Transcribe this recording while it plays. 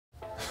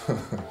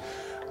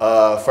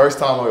First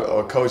time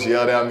a coach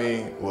yelled at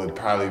me would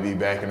probably be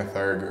back in the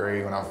 3rd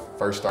grade when I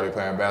first started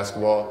playing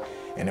basketball.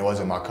 And it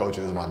wasn't my coach,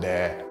 it was my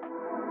dad.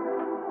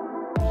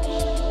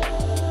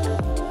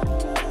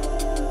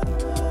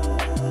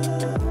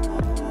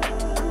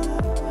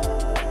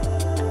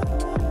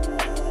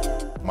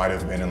 Might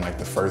have been in like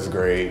the 1st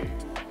grade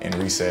in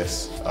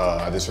recess.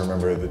 I just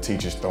remember the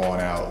teachers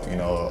throwing out,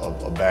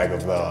 a bag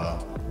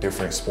of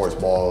different sports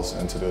balls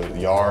into the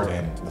yard,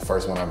 and the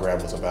first one I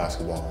grabbed was a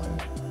basketball,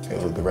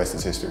 and the rest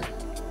is history.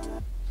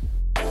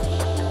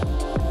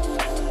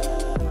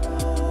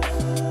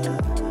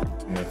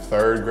 In the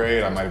 3rd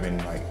grade, I might have been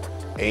like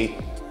 8.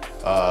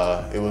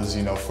 It was,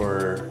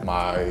 for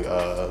my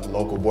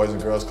local Boys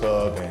and Girls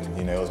Club,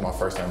 and it was my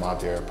first time out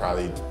there. I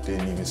probably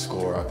didn't even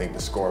score. I think the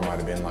score might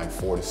have been like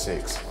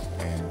 4-6,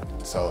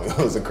 and so it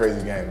was a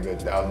crazy game.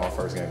 That was my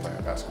first game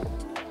playing basketball.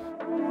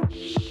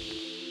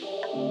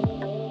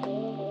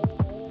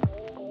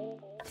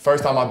 The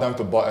first time I dunked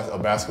a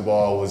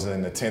basketball was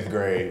in the 10th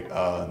grade.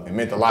 It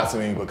meant a lot to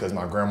me because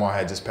my grandma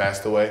had just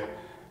passed away.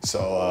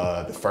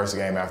 So the first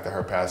game after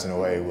her passing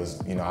away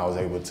was, I was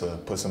able to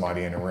put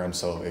somebody in the rim,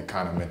 so it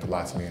kind of meant a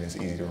lot to me, and it's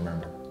easy to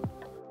remember.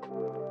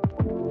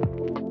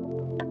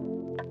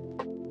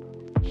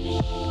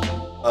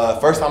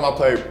 First time I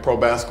played pro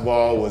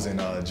basketball was in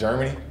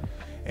Germany,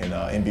 in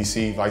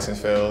NBC,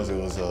 Weissenfels.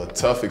 It was a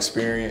tough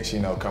experience,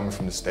 coming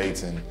from the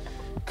States and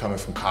coming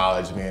from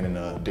college, being in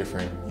a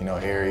different,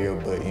 area,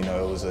 but, it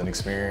was an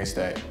experience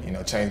that,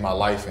 changed my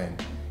life,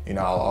 and,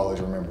 I'll always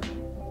remember.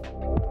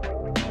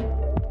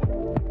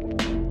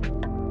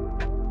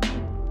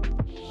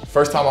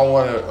 First time I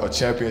won a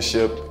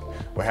championship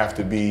would have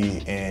to be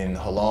in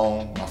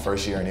Holon, my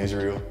first year in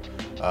Israel.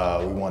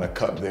 We won a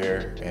cup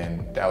there,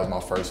 and that was my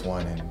first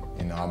one, and,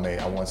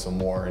 I won some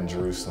more in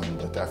Jerusalem,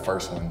 but that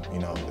first one,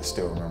 I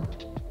still remember.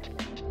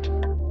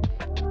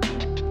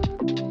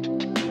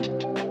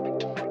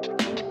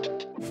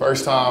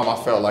 First time I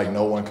felt like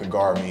no one could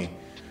guard me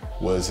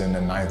was in the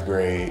 9th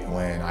grade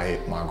when I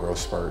hit my growth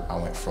spurt. I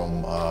went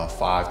from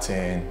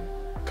 5'10",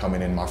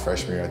 coming in my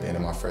freshman year. At the end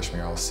of my freshman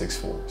year, I was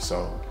 6'4".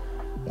 So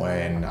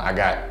when I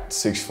got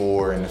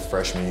 6'4" in the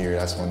freshman year,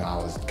 that's when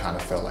I kind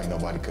of felt like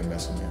nobody could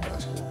mess with me in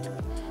basketball.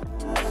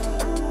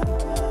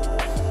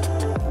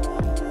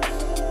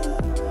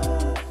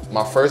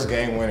 My first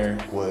game winner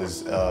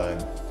was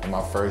in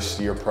my first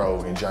year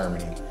pro in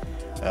Germany,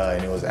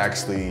 and it was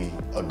actually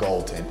a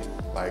goaltending.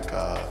 Like,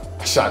 I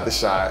shot the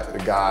shot, the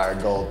guy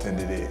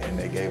goaltended it, and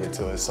they gave it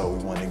to us, so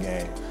we won the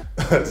game.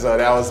 So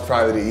that was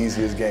probably the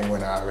easiest game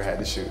winner I ever had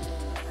to shoot.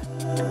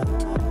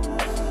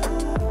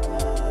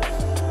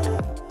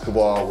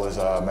 Basketball was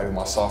maybe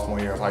my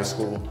sophomore year of high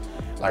school.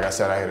 Like I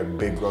said, I had a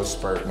big growth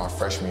spurt my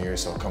freshman year,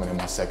 so coming in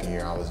my 2nd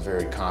year, I was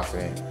very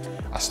confident.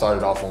 I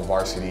started off on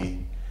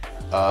varsity,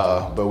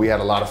 but we had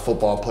a lot of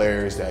football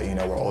players that,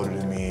 were older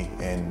than me,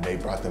 and they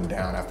brought them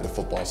down after the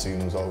football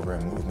season was over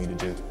and moved me to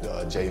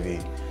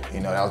JV.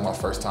 That was my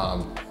first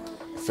time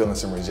feeling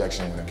some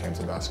rejection when it came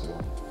to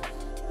basketball.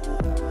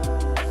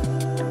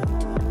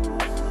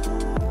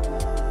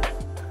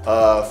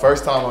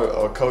 First time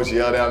a coach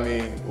yelled at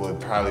me would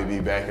probably be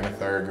back in the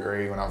 3rd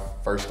grade when I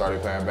first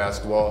started playing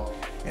basketball,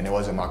 and it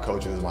wasn't my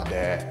coach, it was my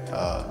dad.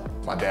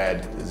 My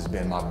dad has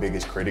been my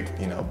biggest critic,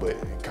 but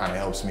it kind of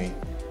helps me,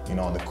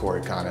 on the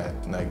court. It kind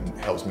of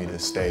helps me to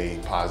stay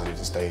positive,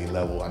 to stay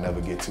level. I never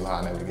get too high,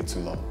 I never get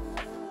too low.